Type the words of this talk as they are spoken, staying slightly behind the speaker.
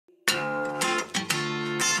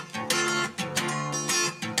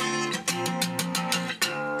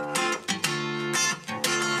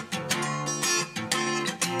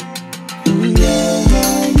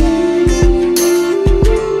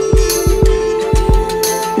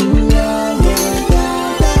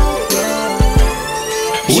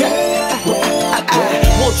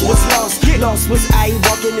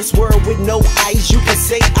Walking this world with no eyes, you can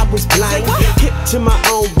say I was blind. Hip to my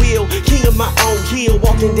own will, king of my own heel.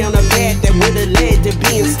 Walking down a path that would've led to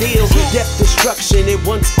being still. Death, destruction, it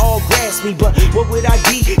once all grasped me. But what would I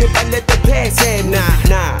be if I let the past have me?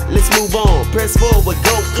 Nah, let's move on, press forward,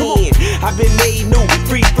 go in. I've been made new,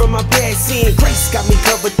 free from my past sin. Grace got me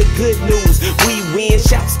covered, the good news, we win.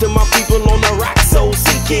 Shouts to my people on the rock, soul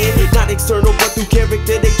seeking. Not external, but through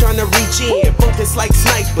character, they tryna reach in. Focus like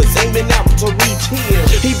snipers, aiming out to reach him.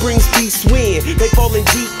 He brings peace when they falling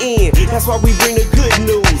deep in. That's why we bring the good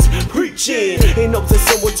news, preaching. In hopes that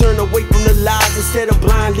someone turn away from the lies. Instead of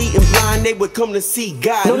blind leading blind, they would come to see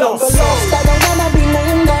God. No longer lost, I don't wanna be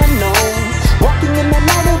named unknown. Walking in the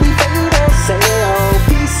night will be fatal. Say, oh,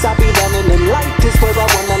 peace, I'll be running in light is where I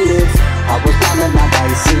wanna live. I was blind and now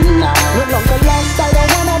I see now. No longer lost, I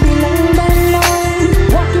don't wanna be named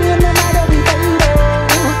unknown. Walking in the night will be fatal.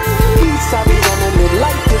 Peace, I'll be running in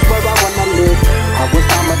light is where I wanna live. I was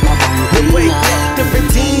blind but now I'm free now. Let the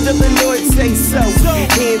redeemed of the Lord say so.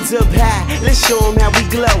 Hands up high, let's show them how we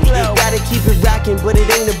glow. Gotta keep it rocking, but it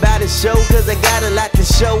ain't about a show. Cause I got a lot to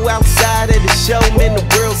show outside of the show. Man, the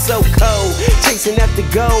world's so cold, chasing after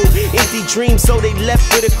gold. Empty dreams, so they left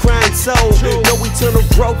with a crying soul. No eternal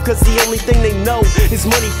growth, cause the only thing they know is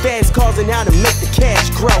money fast, causing how to make the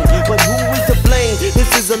cash grow. But who is to blame?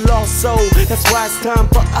 This is a lost soul. That's why it's time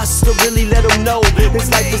for us to really let them know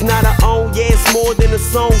this life is not our own. Yeah, it's more than a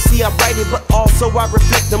song. See, I write it, but also I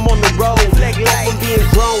reflect them on the road. Like from being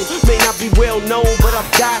grown, may not be well known, but I've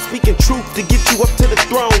died speaking truth to get you up to the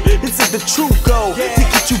throne. This is the true goal, to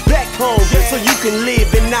get you back home, so you can live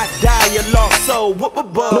and not die a lost soul.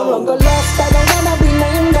 No longer lost, I don't wanna be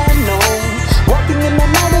named unknown. Walking in the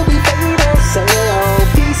night will be fatal. Say, oh,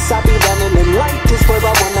 peace, I'll be running in light is where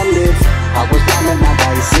I wanna live. I was blind and now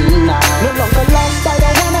I see now. No longer lost, I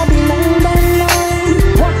don't wanna be named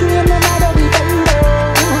unknown. Walking in the night will be fatal.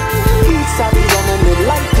 Peace, I'll be running in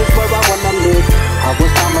light is where I wanna live. I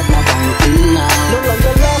was blind but now I'm free now. No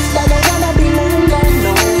longer lost, I don't wanna be named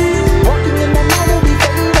unknown. Walking in the night will be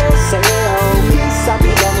fatal. Say, oh, peace, I'll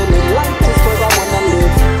be running in light is where I wanna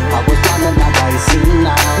live. I was blind and now I see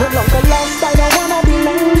now. No longer lost, I don't wanna be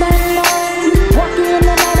named unknown. Walking in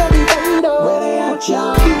the night will be fatal. Where they at,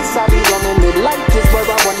 y'all? Peace, I'll be running in light is where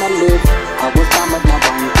I wanna live. I was blind but now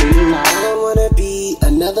I'm free now. I don't wanna be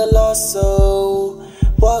another lost soul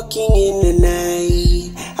walking in the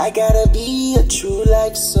night. I gotta be a true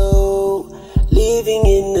life soul living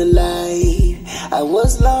in the light. I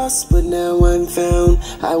was lost but now I'm found.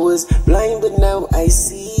 I was blind but now I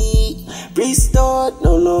see. Restored,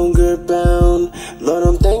 no longer bound. Lord,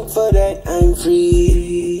 I'm thankful that I'm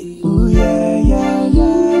free. Ooh, yeah, yeah,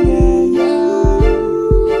 yeah, yeah, yeah.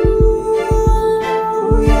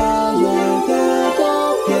 Ooh, yeah, yeah, yeah,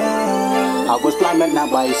 yeah, yeah. I was blind but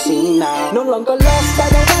now I see now. No longer lost, I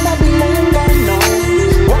don't wanna be named